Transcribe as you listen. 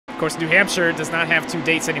course, New Hampshire does not have 2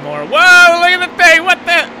 dates anymore. Whoa, look at the thing.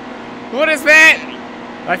 What is that?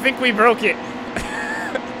 I think we broke it.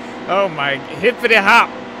 Oh my, hippity hop.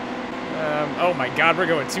 Oh my God, we're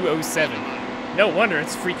going 207. No wonder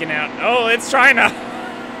it's freaking out. Oh, it's trying to.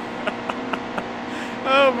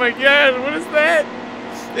 Oh my God, what is that?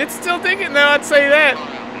 It's still thinking though, I'd say that.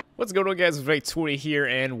 What's going on, guys? It's Ray20 here,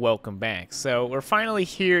 and welcome back. So we're finally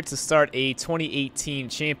here to start a 2018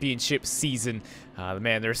 championship season.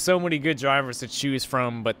 Man, there's so many good drivers to choose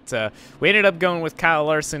from, but we ended up going with Kyle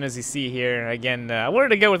Larson, as you see here. Again, I wanted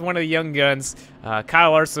to go with one of the young guns.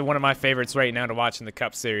 Kyle Larson, one of my favorites right now to watch in the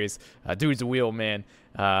Cup Series. Dude's a wheel, man.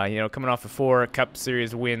 You know, coming off of 4 Cup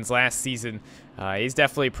Series wins last season. He's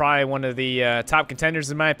definitely probably one of the top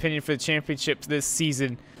contenders, in my opinion, for the championship this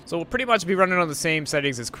season. So we'll pretty much be running on the same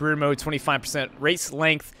settings as career mode, 25% race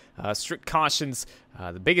length, strict cautions.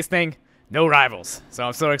 The biggest thing, no rivals. So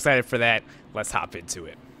I'm so excited for that. Let's hop into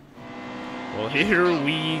it. Well, here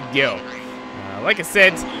we go. Like I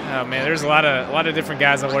said, man, there's a lot of different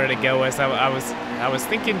guys I wanted to go with. I was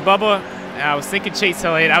thinking Bubba. I was thinking Chase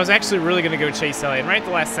Elliott. I was actually really going to go Chase Elliott. And right at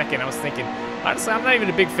the last second, I was thinking, honestly, I'm not even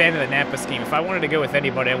a big fan of the Napa scheme. If I wanted to go with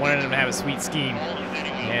anybody, I wanted them to have a sweet scheme.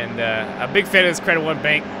 And a big fan of this Credit One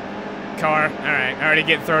Bank car. All right, already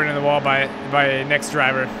getting thrown in the wall by next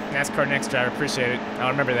driver, Nascar next driver. Appreciate it.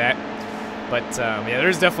 I'll remember that. But yeah,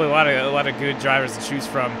 there's definitely a lot of good drivers to choose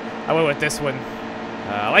from. I went with this one.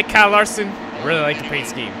 I like Kyle Larson. I really like the paint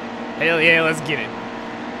scheme. Hell yeah, let's get it.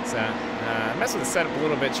 So mess with the setup a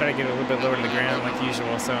little bit, try to get it a little bit lower to the ground like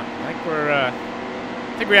usual. So I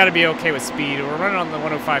think we ought to be okay with speed. We're running on the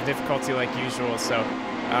 105 difficulty like usual. So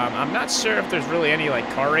I'm not sure if there's really any like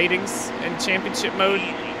car ratings in championship mode,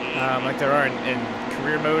 like there are in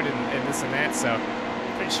career mode and this and that. So I'm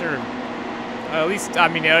pretty sure. At least, I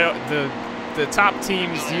mean, the top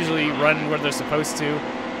teams usually run where they're supposed to.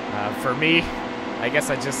 For me, I guess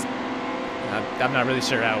I'm not really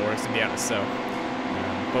sure how it works, to be honest. So,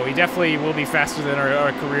 but we definitely will be faster than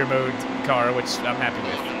our career mode car, which I'm happy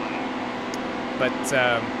with. But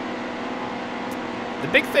the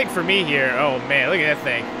big thing for me here, oh man, look at that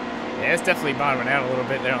thing. Yeah, it's definitely bottoming out a little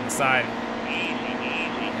bit there on the side.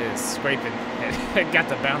 It is scraping. It got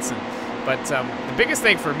the bouncing. But the biggest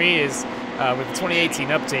thing for me is with the 2018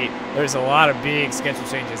 update, there's a lot of big schedule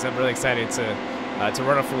changes. I'm really excited to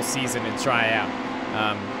run a full season and try out.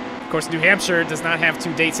 Of course, New Hampshire does not have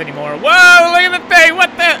 2 dates anymore. Whoa, look at the thing.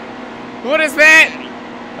 What is that?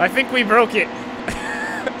 I think we broke it.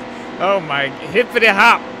 Oh my, hippity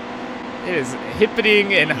hop. It is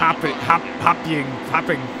hippiting and hopping.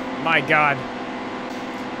 My God.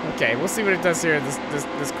 Okay, we'll see what it does here in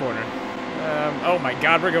this corner. Oh my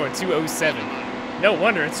God, we're going 207. No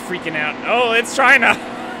wonder it's freaking out. Oh, it's trying to.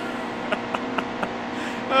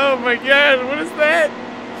 Oh my God, what is that?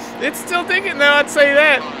 It's still thinking though, I'd say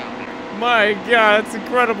that. My God, it's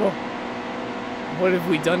incredible. What have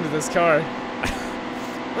we done to this car?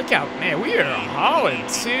 Look out, man, we are hauling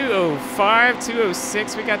 205,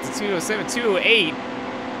 206. We got to 207, 208.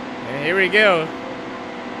 And here we go.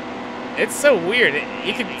 It's so weird.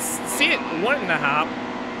 You can see it wanting to hop.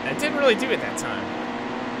 It didn't really do it that time.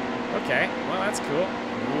 Okay, well, that's cool.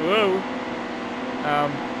 Whoa.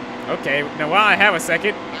 Okay, now while I have a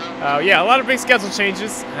second, yeah, a lot of big schedule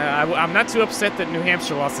changes. I'm not too upset that New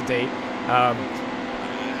Hampshire lost a date.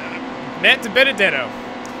 Matt DiBenedetto,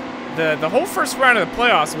 the whole first round of the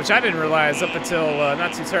playoffs, which I didn't realize up until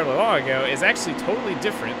not too terribly long ago, is actually totally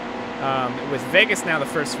different. With Vegas now the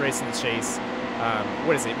first race in the chase.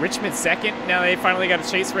 What is it? Richmond second. Now they finally got a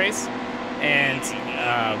chase race, and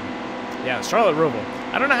yeah, Charlotte Roval.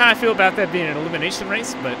 I don't know how I feel about that being an elimination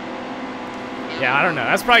race, but yeah, I don't know.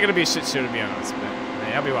 That's probably going to be a shit show, to be honest, but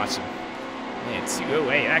yeah, I'll be watching. Man,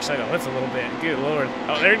 208. Actually, I got to lift a little bit. Good Lord.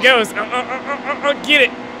 Oh, there it goes. Oh, get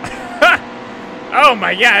it. Oh,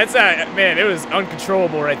 my God. It's man, it was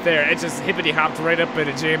uncontrollable right there. It just hippity-hopped right up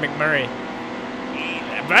into Jay McMurray.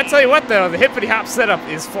 But I tell you what, though, the hippity-hop setup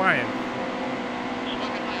is flying.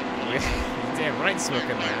 Damn right smoking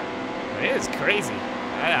that. But it is crazy.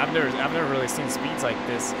 I've never really seen speeds like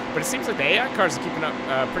this, but it seems like the AI cars are keeping up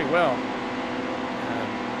pretty well.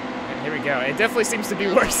 And here we go. It definitely seems to be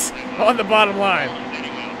worse on the bottom line.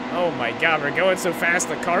 Oh my God, we're going so fast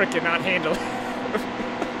the car cannot handle it.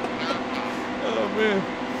 Oh man,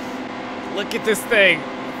 look at this thing.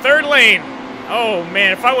 3rd lane. Oh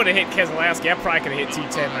man, if I would have hit Keselowski, I probably could have hit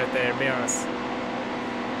 210 right there, to be honest.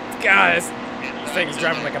 God, this thing is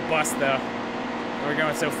driving like a bus though. We're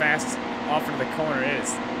going so fast. Off into the corner, it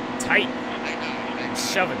is tight.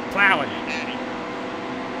 Shoving, plowing.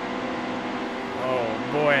 Oh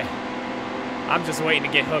boy. I'm just waiting to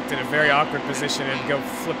get hooked in a very awkward position and go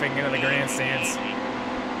flipping into the grandstands.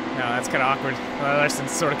 No, that's kind of awkward. Larson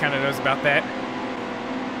sort of kind of knows about that.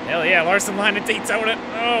 Hell yeah, Larson line of Daytona.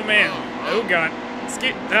 Oh man. Oh god.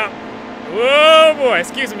 Whoa boy.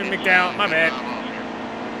 Excuse me, McDowell. My bad.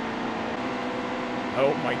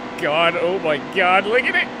 Oh my god. Oh my god. Look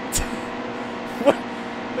at it. What?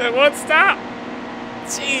 That won't stop.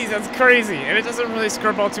 Jeez, that's crazy. And it doesn't really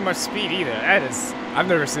scrub all too much speed either. That is. I've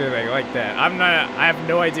never seen anything like that. I have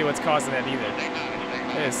no idea what's causing that either.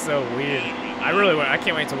 That is so weird. I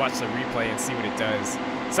can't wait to watch the replay and see what it does.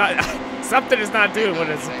 So, something is not doing what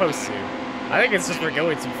it's supposed to. I think it's just we're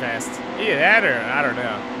going too fast. Either that or I don't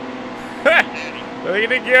know. Look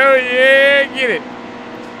at it go, yeah, get it.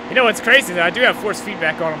 You know what's crazy though? I do have force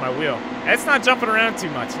feedback on my wheel. It's not jumping around too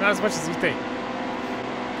much, not as much as you think. Oh,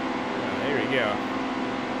 there we go.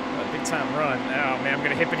 A big time run. Oh man, I'm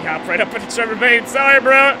gonna hippity hop right up into Trevor Bain. Sorry,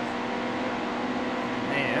 bro.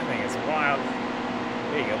 Man, that thing is wild.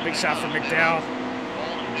 There you go, big shot from McDowell.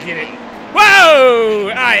 Get it.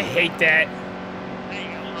 Whoa! I hate that.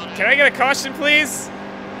 Can I get a caution, please?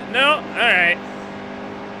 No? Alright.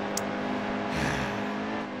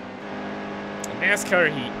 NASCAR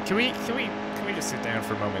heat. Can we just sit down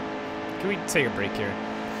for a moment? Can we take a break here?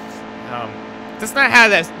 That's not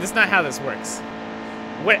how this works.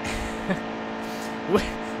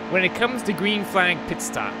 When it comes to green flag pit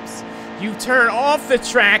stops, you turn off the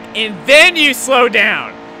track and then you slow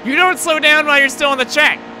down. You don't slow down while you're still on the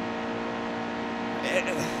track.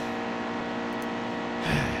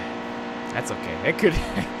 That's okay. It could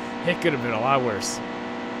have been a lot worse.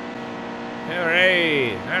 All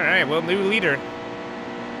right. Well, new leader.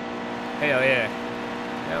 Hell yeah.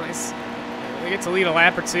 At least we get to lead a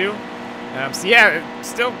lap or two. So yeah,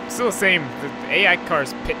 still the same. The AI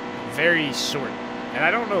cars pit very short, and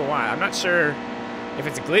I don't know why. I'm not sure if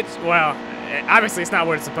it's a glitch. Well, obviously it's not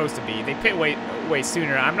what it's supposed to be. They pit way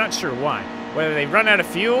sooner. I'm not sure why. Whether they run out of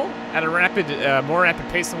fuel at a more rapid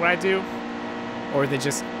pace than what I do, or they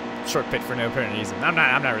just short pit for no apparent reason. I'm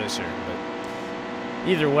not really sure, but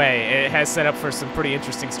either way, it has set up for some pretty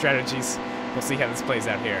interesting strategies. We'll see how this plays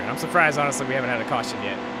out here. I'm surprised, honestly, we haven't had a caution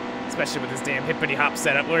yet, especially with this damn hippity hop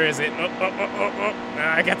setup. Where is it? Oh.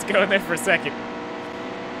 I got to go in there for a second.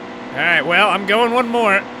 All right, well, I'm going one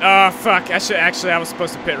more. Oh fuck! I was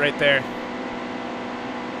supposed to pit right there.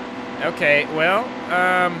 Okay, well,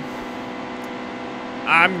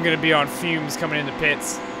 I'm gonna be on fumes coming into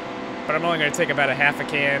pits, but I'm only gonna take about a half a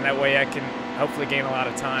can. That way I can hopefully gain a lot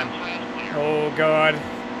of time. Oh god.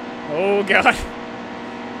 Oh god.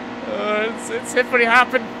 It's hippity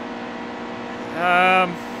hopping.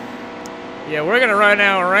 Yeah, we're gonna run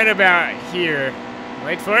out right about here.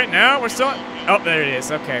 Wait for it. No, we're still. Oh, there it is.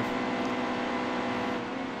 Okay.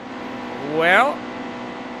 Well,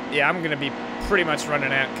 yeah, I'm gonna be pretty much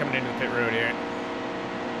running out coming into the pit road here.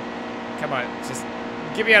 Come on, just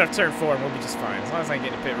get me out of turn 4 and we'll be just fine. As long as I can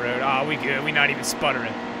get to pit road. Oh, we good. We're not even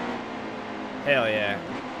sputtering. Hell yeah.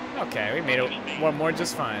 Okay, we made it one more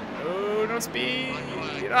just fine. Oh, no speed.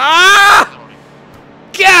 Ah!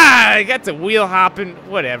 God, I got the wheel hopping.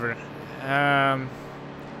 Whatever.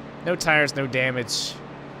 No tires, no damage.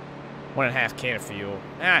 1.5 can of fuel.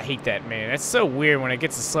 I hate that, man. That's so weird when it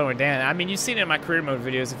gets to slowing down. I mean, you've seen it in my career mode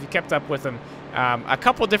videos if you kept up with them. A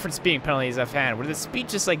couple different speeding penalties I've had where the speed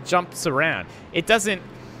just like jumps around. It doesn't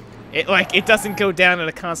go down at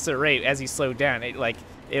a constant rate as you slow down.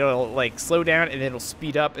 It'll like slow down and then it'll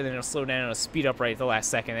speed up and then it'll slow down and it'll speed up right at the last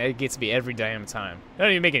second. It gets me every damn time. It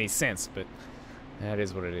doesn't even make any sense, but that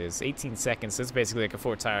is what it is. 18 seconds. That's basically like a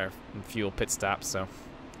 4-tire fuel pit stop. So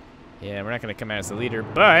yeah, we're not gonna come out as the leader,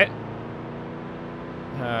 but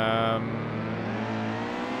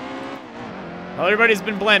well, everybody's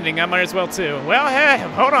been blending. I might as well too. Well, hey,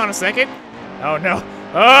 hold on a second. Oh no!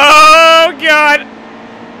 Oh god!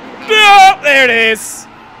 No! There it is.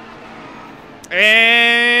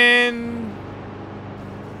 And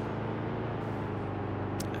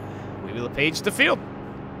we will page the field.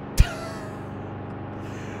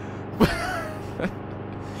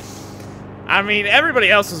 I mean, everybody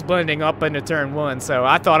else was blending up into turn 1, so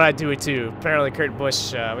I thought I'd do it too. Apparently, Kurt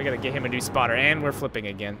Busch, we gotta get him a new spotter, and we're flipping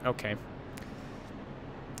again. Okay.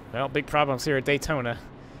 Well, big problems here at Daytona.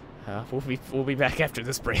 We'll be back after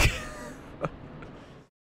this break.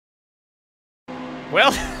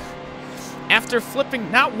 Well, after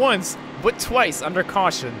flipping not once but twice under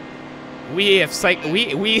caution, we have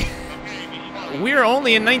we're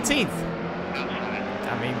only in 19th.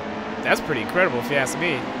 I mean, that's pretty incredible if you ask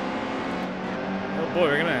me. Oh boy,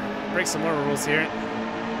 we're gonna break some more rules here.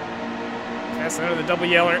 Pass under the double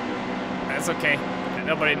yeller. That's okay.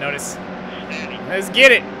 Nobody notice. Let's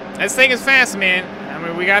get it. This thing is fast, man. I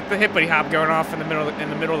mean, we got the hippity hop going off in the middle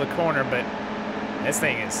of the corner, but this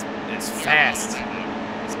thing is fast,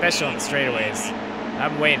 especially on the straightaways.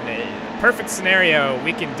 I'm waiting. Perfect scenario,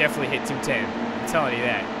 we can definitely hit 210. I'm telling you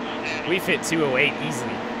that. We've hit 208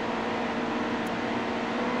 easily.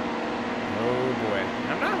 Oh boy.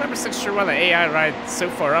 I'm not 100% sure why the AI rides so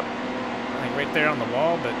far up, like right there on the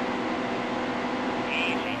wall, but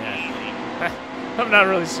yeah. I'm not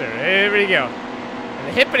really sure. Here we go. And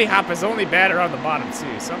the hippity hop is only better on the bottom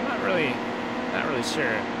too, so I'm not really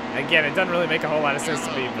sure. Again, it doesn't really make a whole lot of sense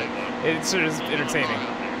to me, but it sure is entertaining.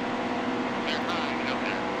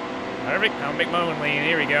 Perfect. I'll make my own lane.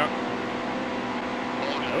 Here we go.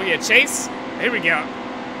 Oh yeah, chase. Here we go.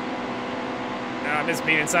 I missed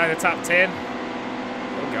being inside the top 10.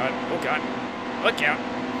 Oh god. Oh god. Look out.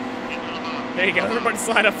 There you go. Everybody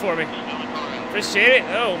slide up for me. Appreciate it.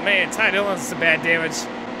 Oh man, Ty Dillon's some bad damage.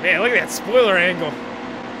 Man, look at that spoiler angle.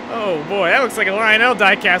 Oh boy, that looks like a Lionel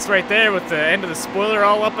diecast right there with the end of the spoiler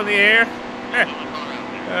all up in the air.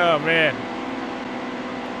 Oh man.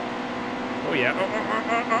 Oh yeah.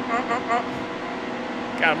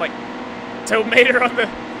 God, I'm like Toad Mater on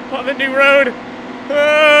the new road.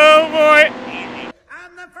 Oh boy.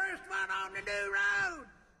 I'm the first one on the new road.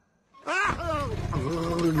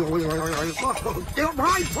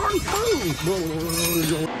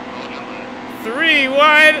 Three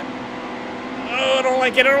wide. Oh, I don't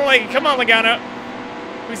like it. I don't like it. Come on, Logano.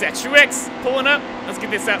 Who's that? Truex pulling up? Let's get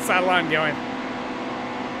this outside line going.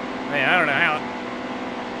 Man, I don't know how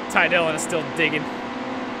Ty Dillon is still digging.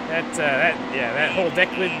 That whole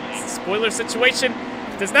deck lid spoiler situation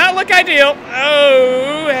does not look ideal.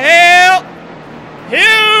 Oh, hell.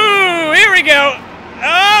 Here we go.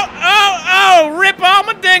 Oh, rip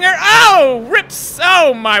Allmendinger. Oh, rips.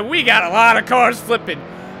 Oh, my. We got a lot of cars flipping.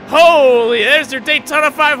 Holy, there's your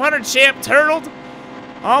Daytona 500 champ turtled.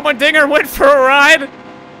 Allmendinger went for a ride.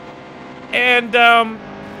 And,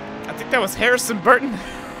 I think that was Harrison Burton.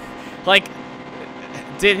 Like,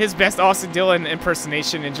 did his best Austin Dillon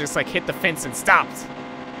impersonation and just, like, hit the fence and stopped.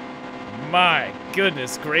 My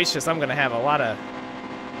goodness gracious, I'm gonna have a lot of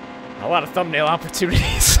thumbnail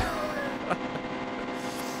opportunities.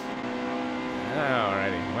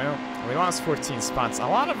 Alrighty, well, we lost 14 spots. A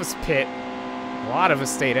lot of us pit. A lot of us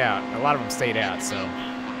stayed out. A lot of them stayed out, so.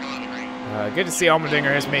 Good to see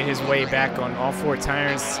Allmendinger has made his way back on all 4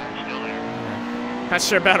 tires. Not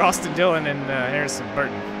sure about Austin Dillon and Harrison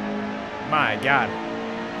Burton. My God.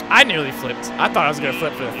 I nearly flipped. I thought I was going to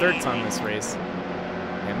flip for the 3rd time this race.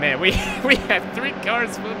 And man, we had 3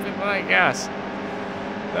 cars flipping. My gosh.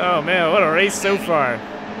 Oh man, what a race so far.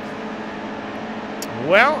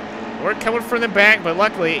 Well, we're coming from the back, but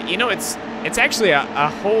luckily, you know, it's actually a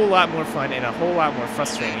whole lot more fun and a whole lot more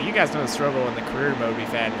frustrating. You guys know the struggle in the career mode we've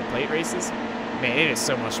had in the plate races. Man, it is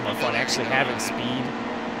so much more fun actually having speed.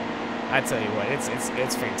 I tell you what, it's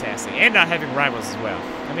fantastic. And not having rivals as well.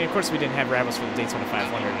 I mean, of course we didn't have rivals for the Daytona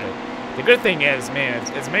 500, but the good thing is, man,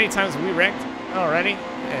 as many times as we wrecked already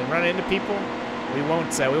and run into people, we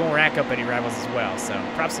won't rack up any rivals as well. So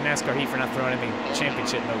props to Nascar Heat for not throwing in the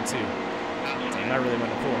championship mode too. And I really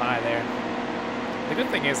want to pull high there. The good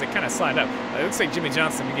thing is it kind of slide up. It looks like Jimmy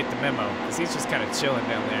Johnson to get the memo because he's just kind of chilling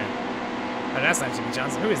down there. Oh, that's not Jimmy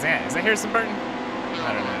Johnson. Who is that? Is that Harrison Burton?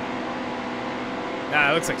 I don't know.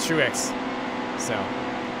 Nah, it looks like Truex. So,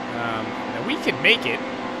 now we can make it.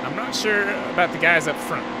 I'm not sure about the guys up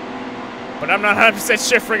front, but I'm not 100%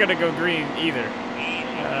 sure if we're gonna go green either.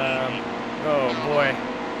 Oh boy,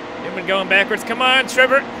 they've been going backwards. Come on,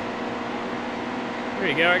 Trevor. Here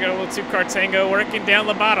you go. I got a little 2-car tango working down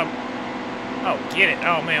the bottom. Oh, get it.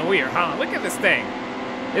 Oh man, we are hot. Look at this thing.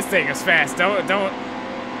 This thing is fast.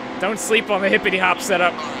 Don't sleep on the hippity hop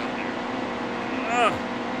setup.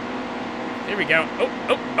 Here we go.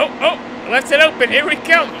 Oh. Left it open. Here we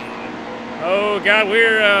go. Oh god,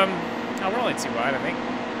 we're only 2 wide, I think.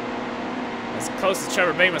 As close as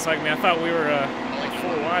Trevor Bateman's like me. I thought we were like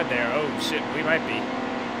 4 wide there. Oh shit, we might be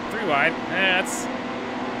 3 wide. That's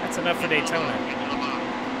enough for Daytona.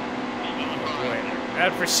 Oh boy, I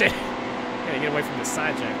appreciate it. Gotta get away from the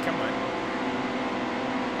side jack. Come on.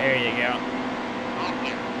 There you go.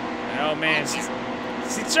 Oh man, she's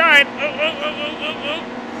trying.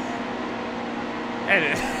 Oh. And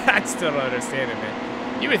I still don't understand it,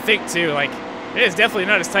 man. You would think too, like, it is definitely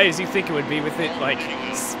not as tight as you think it would be with it, like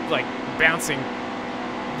bouncing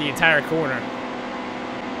the entire corner.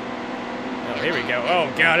 Oh, here we go. Oh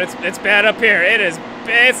god, it's bad up here.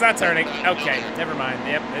 It's not turning. Okay, never mind.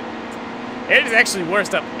 Yep, it is actually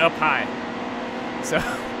worse up high. So,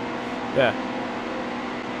 yeah.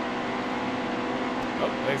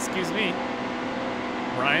 Oh, excuse me,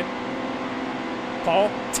 Ryan, Paul.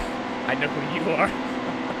 I know who you are.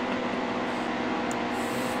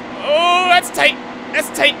 Oh, that's tight. That's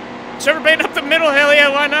tight. Trevor Bayne up the middle. Hell yeah,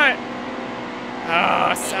 why not?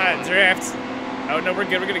 Oh, side draft. Oh, no, we're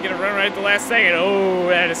good. We're going to get a run right at the last second. Oh,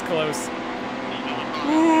 that is close.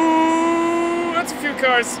 Ooh, that's a few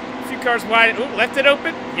cars. A few cars wide. Ooh, left it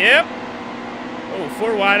open. Yep. Oh,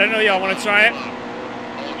 4 wide. I know y'all want to try it.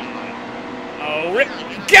 Oh, rip.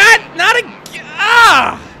 God, not a...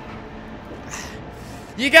 Ah!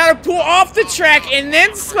 You got to pull off the track and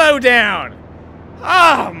then slow down.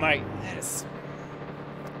 Oh, my...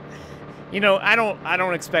 You know, I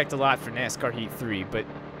don't expect a lot for NASCAR Heat 3, but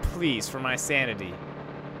please, for my sanity,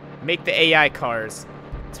 make the AI cars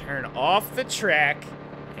turn off the track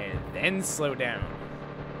and then slow down.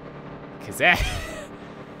 Because that...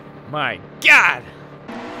 My God!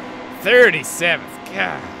 37th.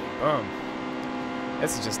 God. Boom.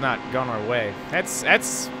 This is just not gone our way. That's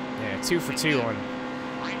yeah, 2 for 2 on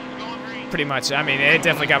pretty much. I mean, it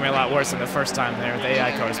definitely got me a lot worse than the first time there with the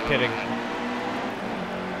AI cars pitting.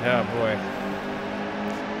 Oh boy.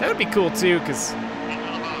 That would be cool too, because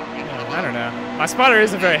I don't know. My spotter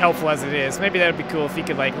isn't very helpful as it is. Maybe that would be cool if he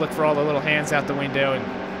could like look for all the little hands out the window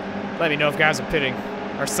and let me know if guys are pitting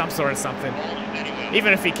or some sort of something.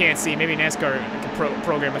 Even if he can't see, maybe NASCAR can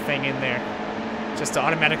program a thing in there just to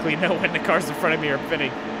automatically know when the cars in front of me are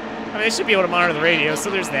pitting. I mean, they should be able to monitor the radio, so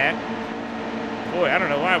there's that. Boy, I don't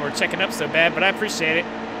know why we're checking up so bad, but I appreciate it.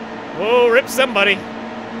 Whoa, rip somebody.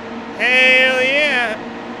 Hell yeah.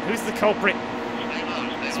 Who's the culprit?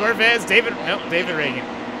 Swervez, David, nope, David Reagan.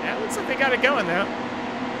 That looks like they got it going though.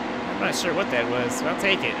 I'm not sure what that was, but I'll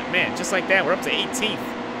take it. Man, just like that, we're up to 18th.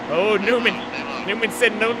 Oh, Newman. Newman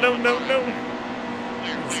said no, no, no, no.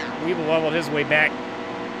 Weeble wobbled his way back.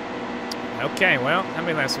 Okay, well, how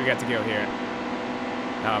many laps we got to go here?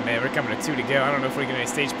 Oh man, we're coming to 2 to go. I don't know if we get any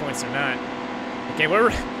stage points or not. Okay,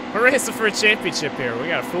 we're racing for a championship here. We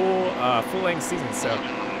got a full-length season, so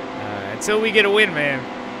until we get a win, man,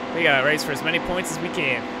 we gotta race for as many points as we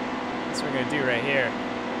can. That's what we're gonna do right here.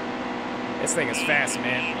 This thing is fast,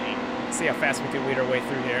 man. Let's see how fast we can lead our way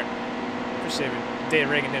through here. Appreciate it. Dave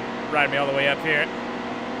Reagan didn't ride me all the way up here.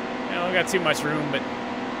 I don't got too much room, but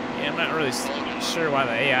yeah, I'm not really sure why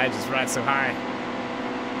the AI just rides so high.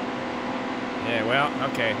 Yeah, well,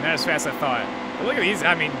 okay, not as fast as I thought. But look at these.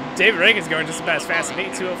 I mean, David Reagan's going just about as fast as me.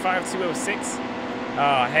 205, 206.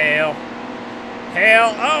 Oh, hell.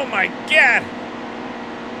 Hell, oh my God.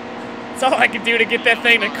 That's all I could do to get that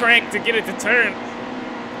thing to crank to get it to turn.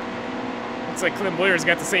 Looks like Clem Boyer's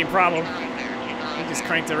got the same problem. He just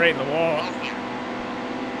cranked it right in the wall.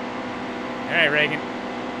 All right, Reagan.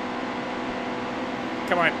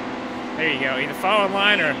 Come on. There you go. Either fall in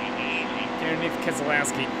line or get underneath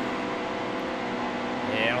Keselowski.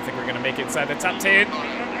 Yeah, I don't think we're going to make it inside the top 10.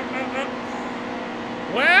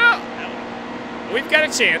 Well, we've got a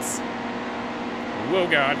chance. Whoa,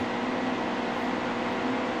 God.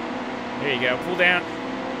 There you go. Pull down.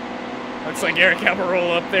 Looks like Eric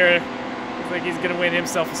Almirola up there. Looks like he's going to win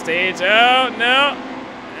himself a stage. Oh, no.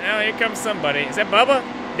 Now here comes somebody. Is that Bubba?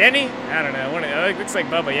 Denny? I don't know. It looks like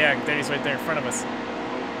Bubba. Yeah, Denny's right there in front of us.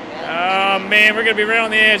 Oh, man. We're going to be right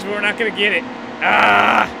on the edge, but we're not going to get it.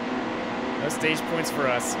 Ah! No stage points for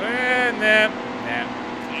us. Nah.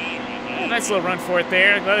 Oh, nice little run for it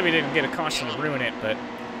there. Glad we didn't get a caution to ruin it, but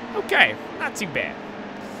okay. Not too bad.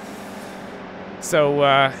 So,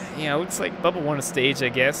 yeah, looks like Bubba won a stage, I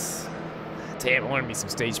guess. Damn, I wanted me some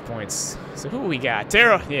stage points. So who we got?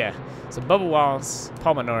 Tara, yeah. So Bubba Wallace,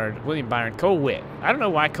 Paul Menard, William Byron, Cole Witt. I don't know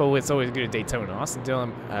why Cole Witt's always good at Daytona. Austin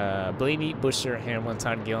Dillon, Blaney, Busher, Hamlin,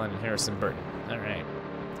 Todd Gillen, and Harrison Burton. All right.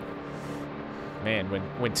 Man,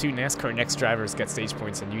 when 2 NASCAR Next drivers got stage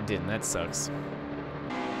points and you didn't, that sucks.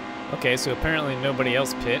 Okay, so apparently nobody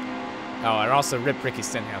else pit. Oh, I also ripped Ricky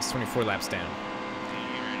Stenhouse, 24 laps down.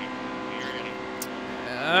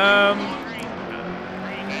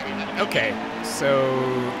 Okay, so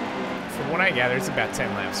from what I gather, it's about 10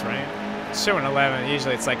 laps, right? It's showing 11.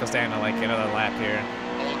 Usually it cycles down to like another lap here.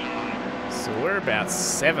 So we're about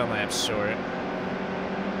 7 laps short.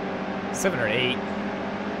 7 or 8.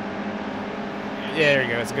 Yeah, there you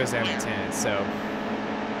go. It goes down to 10. So,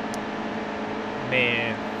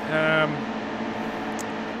 man,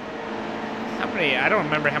 how many? I don't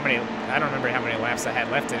remember how many laps I had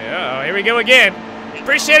left in it. Uh-oh, here we go again.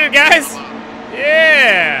 Appreciate it, guys.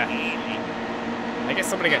 Yeah. I guess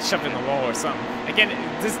somebody got shoved in the wall or something. Again,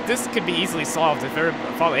 this could be easily solved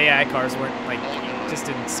if all the AI cars weren't like just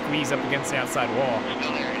didn't squeeze up against the outside wall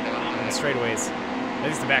in the straightaways, at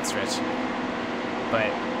least the backstretch.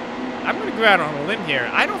 But I'm gonna go out on a limb here.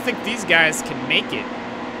 I don't think these guys can make it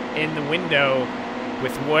in the window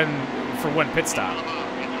with one pit stop.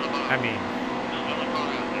 I mean,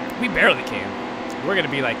 we barely can. We're going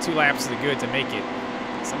to be like 2 laps to the good to make it.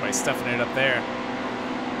 Somebody's stuffing it up there.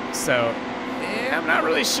 So, yeah, I'm not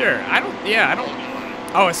really sure. I don't.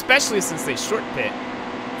 Oh, especially since they short pit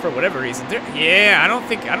for whatever reason. I don't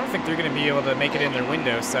think they're going to be able to make it in their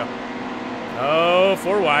window. So, oh,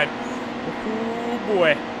 4 wide. Oh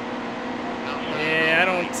boy. Yeah, I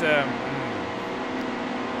don't know.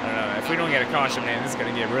 If we don't get a caution, man, this is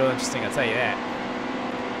going to get real interesting. I'll tell you that.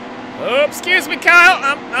 Oh, excuse me,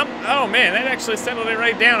 Kyle. Oh man, that actually settled it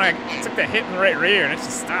right down. I took that hit in the right rear and it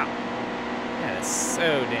just stopped. Yeah, that's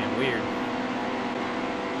so damn weird.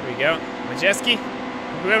 Here we go. Majeski.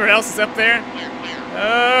 Whoever else is up there.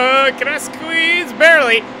 Oh, can I squeeze?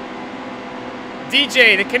 Barely.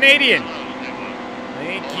 DJ, the Canadian.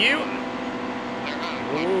 Thank you.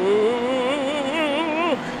 Ooh.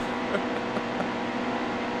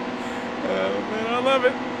 Oh, man, I love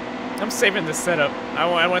it. I'm saving this setup.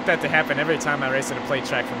 I want that to happen every time I race at a plate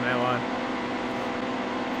track from now on.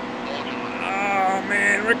 Oh,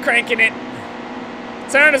 man, we're cranking it.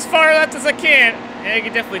 Turn as far left as I can. Yeah, you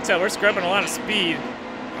can definitely tell we're scrubbing a lot of speed.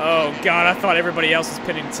 Oh, God, I thought everybody else was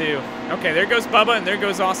pitting too. Okay, there goes Bubba, and there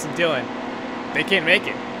goes Austin Dillon. They can't make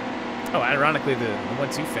it. Oh, ironically, the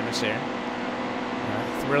 1-2 finish there.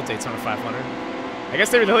 The real Daytona 500. I guess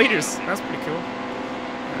they were the leaders. That's pretty cool.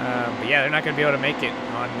 But yeah, they're not going to be able to make it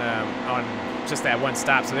on just that one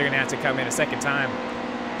stop, so they're going to have to come in a second time.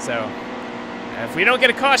 So, if we don't get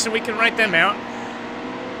a caution, we can write them out.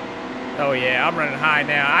 Oh yeah, I'm running high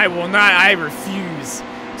now. I will not, I refuse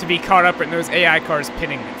to be caught up in those AI cars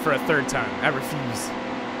pitting for a 3rd time. I refuse.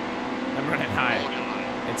 I'm running high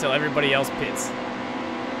until everybody else pits.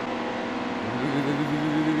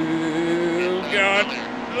 Oh, God.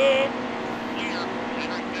 Oh.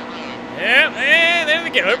 Yeah, there they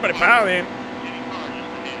get everybody piling in.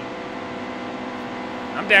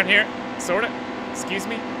 I'm down here, sorta. Excuse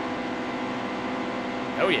me.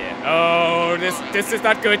 Oh yeah. Oh, this is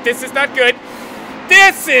not good. This is not good.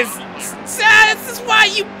 This is why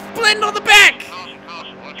you blend on the back.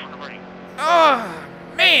 Oh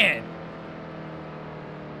man.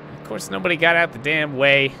 Of course, nobody got out the damn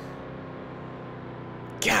way.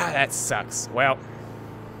 God, that sucks. Well.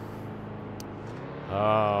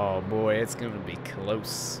 Oh boy, it's gonna be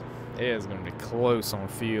close. It is gonna be close on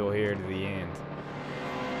fuel here to the end.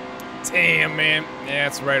 Damn, man. Yeah,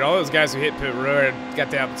 that's right. All those guys who hit pit road got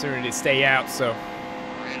the opportunity to stay out, so.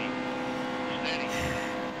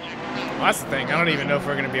 Well, that's the thing. I don't even know if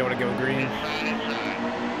we're gonna be able to go green.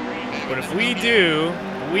 But if we do,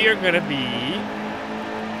 we are gonna be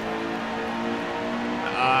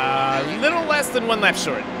a little less than 1 lap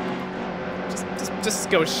short. Just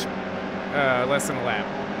go less than a lap.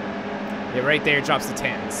 Yeah, right there drops to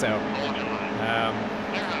 10. So,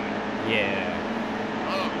 yeah.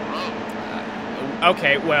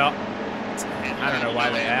 Okay, well, I don't know why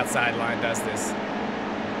the outside line does this.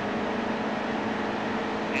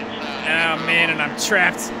 Oh man, and I'm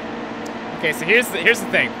trapped. Okay, so here's the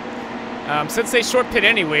thing. Since they short pit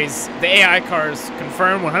anyways, the AI cars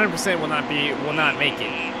confirm 100% will not make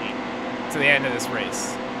it to the end of this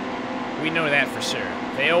race. We know that for sure.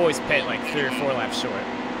 They always pit like 3 or 4 laps short.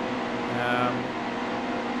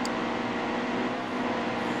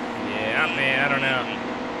 Yeah, man, I don't know.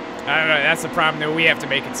 That's the problem, though. We have to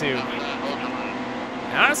make it, too.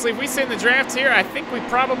 And honestly, if we sit in the draft here, I think we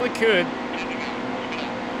probably could.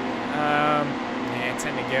 Yeah,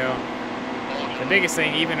 10 to go. The biggest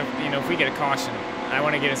thing, even if, if we get a caution, I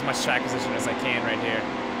want to get as much track position as I can right here.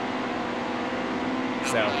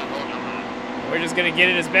 So, we're just going to get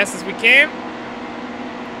it as best as we can.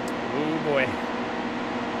 Oh, boy.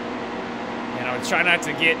 And I'll try not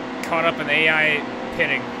to get caught up in the AI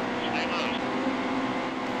pitting.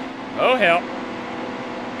 Oh hell!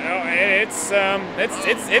 No, it's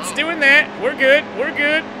doing that. We're good. We're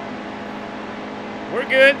good. We're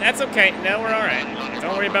good. That's okay. No, we're all right.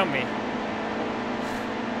 Don't worry about me.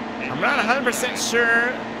 I'm not 100%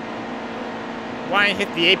 sure why I hit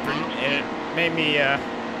the apron. It made me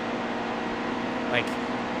like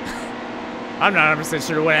I'm not 100%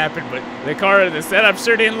 sure what happened, but the setup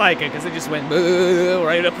sure didn't like it because it just went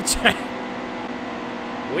right up the track.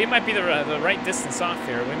 We might be the right distance off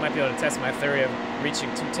here. We might be able to test my theory of reaching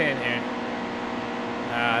 210 here.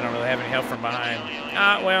 I don't really have any help from behind.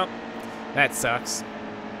 Well, that sucks.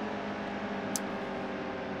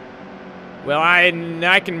 Well, I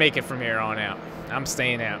can make it from here on out. I'm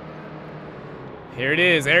staying out. Here it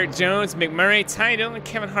is. Eric Jones, McMurray, Ty Dillon,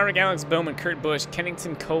 Kevin Harvick, Alex Bowman, Kurt Busch,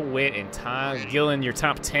 Kennington, Cole Witt, and Todd Gillen, your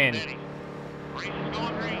top 10.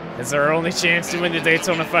 It's our only chance to win the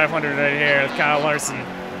Daytona 500 right here with Kyle Larson.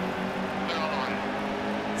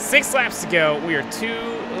 6 laps to go. We are 2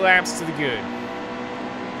 laps to the good.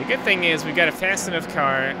 The good thing is we've got a fast enough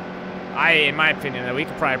car. In my opinion, that we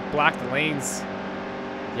could probably block the lanes.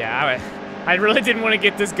 Yeah, I really didn't want to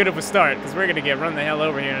get this good of a start because we're going to get run the hell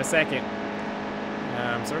over here in a second.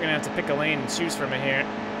 So we're going to have to pick a lane and choose from it here.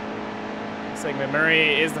 Looks like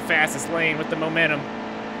McMurray is the fastest lane with the momentum.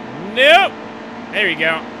 Nope! There you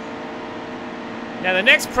go. Now the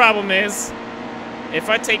next problem is, if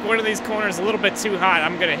I take one of these corners a little bit too hot,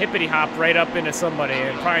 I'm going to hippity hop right up into somebody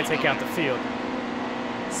and probably take out the field.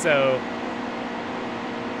 So,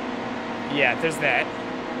 yeah, there's that.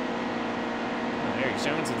 Oh, Eric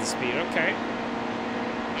Jones with the speed, okay.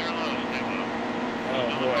 Oh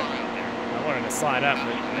boy. I wanted to slide up,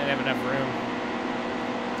 but I didn't have enough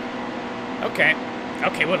room. Okay.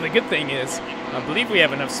 Okay, well the good thing is, I believe we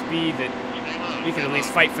have enough speed that we can at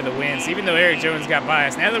least fight for the wins. Even though Eric Jones got by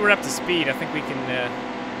us, now that we're up to speed, I think we can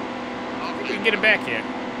get it back here.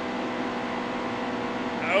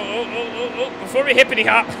 Oh, before we hippity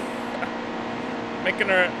hop. making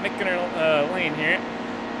our lane here.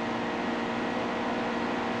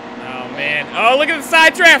 Oh man. Oh, look at the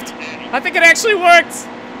side draft. I think it actually worked.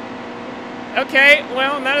 Okay,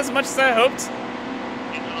 well, not as much as I hoped.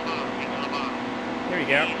 Here we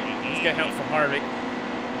go. He's got help from Harvick.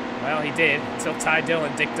 Well, he did, until Ty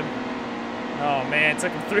Dillon dicked him. Oh man,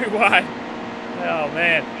 took him 3 wide. Oh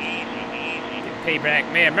man. Get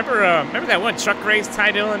payback. Man, remember that one truck race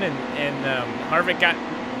Ty Dillon and Harvick got,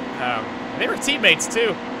 they were teammates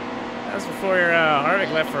too. That was before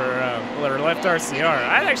Harvick left left RCR.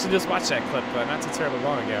 I actually just watched that clip not too terribly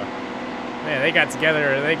long ago. Man, they got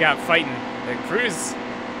together, they got fighting. The Cruz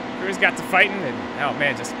got to fighting, and oh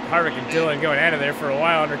man, just Harvick and Dillon going out of there for a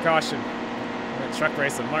while under caution. That truck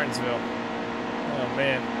race in Martinsville. Oh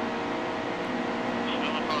man.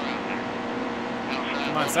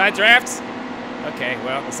 Come on, side drafts. Okay,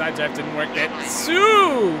 well, the side draft didn't work. That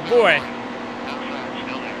Sue boy.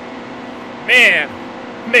 Man,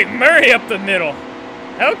 McMurray up the middle.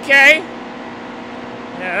 Okay.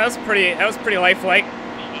 Yeah, that was pretty lifelike.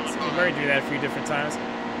 I've seen McMurray do that a few different times.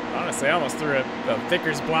 Honestly, I almost threw a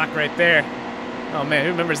Vickers block right there. Oh man,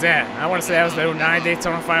 who remembers that? I want to say that was the 09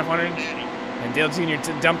 Daytona 500. And Dale Jr.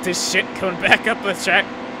 dumped his shit going back up the track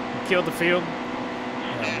and killed the field.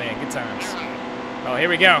 Oh man, good times. Oh, here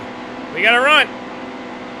we go. We gotta run.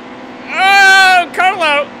 Oh,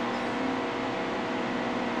 Carlo.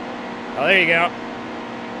 Oh, there you go.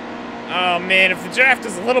 Oh man, if the draft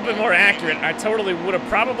is a little bit more accurate, I totally would have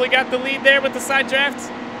probably got the lead there with the side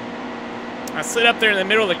draft. I slid up there in the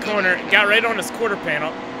middle of the corner, got right on his quarter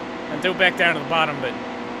panel, and dove back down to the bottom. But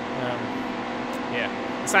yeah,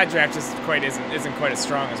 the side draft just isn't quite as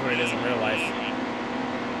strong as what it is in real life.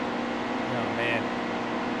 Oh man,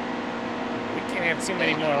 we can't have too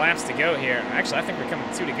many more laps to go here. Actually, I think we're coming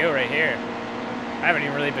 2 to go right here. I haven't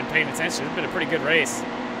even really been paying attention. It's been a pretty good race.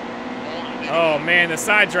 Oh man, the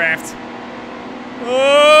side draft.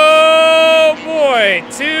 Oh boy,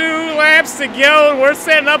 2 laps to go, and we're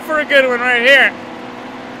setting up for a good one right here.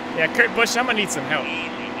 Yeah, Kurt Busch, I'm gonna need some help.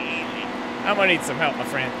 I'm gonna need some help, my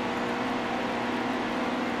friend.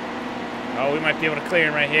 Oh, we might be able to clear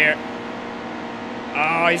him right here.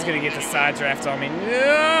 Oh, he's gonna get the side draft on me.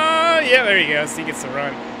 No, yeah, there he goes. He gets the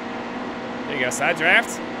run. There you go, side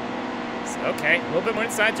draft. Okay, a little bit more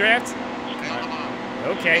than side draft.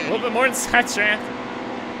 Okay, a little bit more than side draft.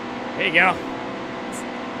 There you go.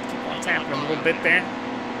 Tapping him a little bit there.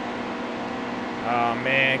 Oh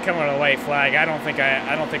man, come on, a white flag. I don't think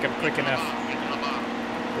I'm quick enough.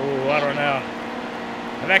 Ooh, I don't know.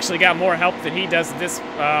 I've actually got more help than he does at this.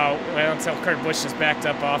 Well, until Kurt Busch is backed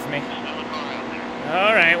up off me.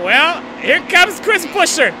 All right, well, here comes Chris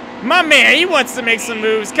Buescher. My man, he wants to make some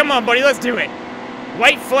moves. Come on, buddy, let's do it.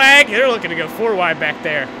 White flag. They're looking to go 4 wide back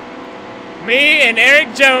there. Me and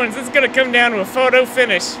Eric Jones. It's gonna come down to a photo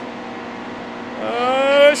finish.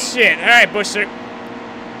 Oh shit! All right, Buescher.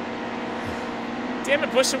 Damn it,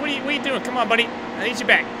 Buescher! What are you doing? Come on, buddy. I need you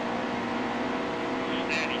back.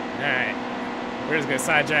 All right, we're just gonna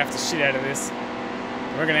side draft the shit out of this.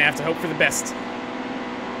 We're gonna have to hope for the best.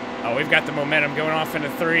 Oh, we've got the momentum going off into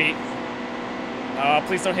 3. Oh,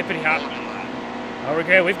 please don't hippity hop. Oh, we're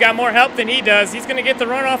good. We've got more help than he does. He's gonna get the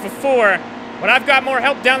run off of 4, but I've got more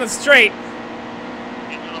help down the straight.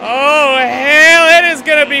 Oh hell! It is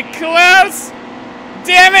gonna be close.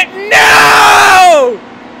 Damn it, no!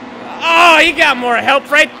 Oh, he got more help,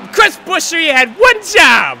 right? Chris Buescher, he had 1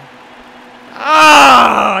 job.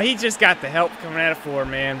 Oh, he just got the help coming out of 4,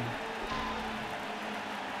 man.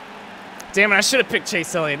 Damn it, I should have picked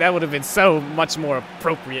Chase Elliott. That would have been so much more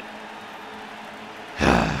appropriate.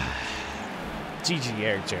 GG,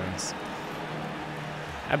 Eric Jones.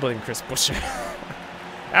 I blame Chris Buescher.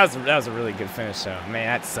 that was a really good finish, though. Man,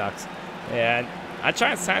 that sucks. Yeah, I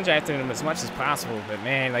try and sound drafting him as much as possible, but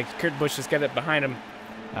man, like Kurt Busch just got up behind him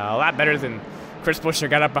a lot better than Chris Buescher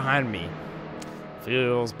got up behind me.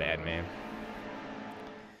 Feels bad, man.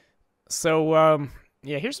 So,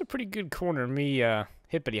 yeah, here's a pretty good corner of me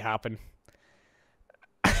hippity hopping.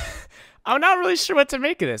 I'm not really sure what to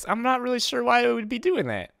make of this. I'm not really sure why it would be doing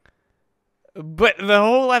that. But the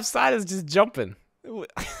whole left side is just jumping.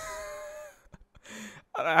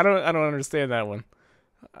 I don't understand that one.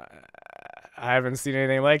 I haven't seen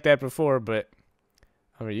anything like that before, but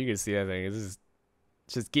I mean, you can see that thing. It's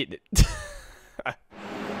just getting it.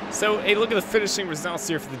 So, a look at the finishing results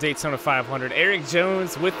here for the Daytona 500. Eric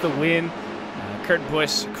Jones with the win. Kurt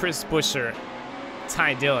Busch, Chris Buescher,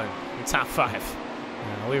 Ty Dillon, in top 5.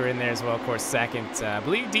 We were in there as well, of course, second. I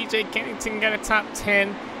believe DJ Kennington got a top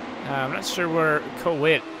 10. I'm not sure where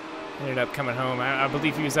Cowitt ended up coming home. I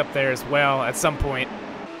believe he was up there as well at some point.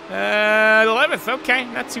 11th, okay,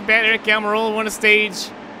 not too bad. Eric Almirola won a stage.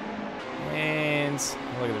 And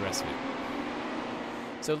look at the rest of it.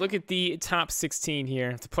 So look at the top 16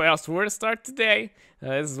 here. If the playoffs were to start today,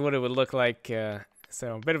 this is what it would look like.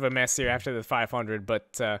 So a bit of a mess here after the 500,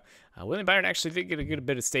 but William Byron actually did get a good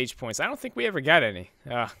bit of stage points. I don't think we ever got any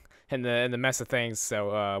in the mess of things.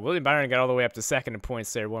 So William Byron got all the way up to second in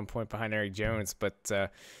points there, 1 point behind Eric Jones, but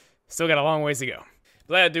still got a long ways to go.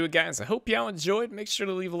 Glad to do it, guys. I hope y'all enjoyed. Make sure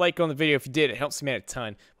to leave a like on the video if you did. It helps me out a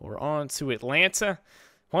ton. We're on to Atlanta.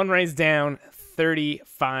 1 race down,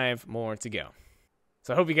 35 more to go.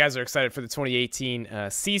 So I hope you guys are excited for the 2018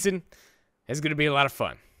 season. It's going to be a lot of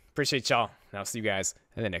fun. Appreciate y'all, and I'll see you guys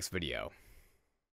in the next video.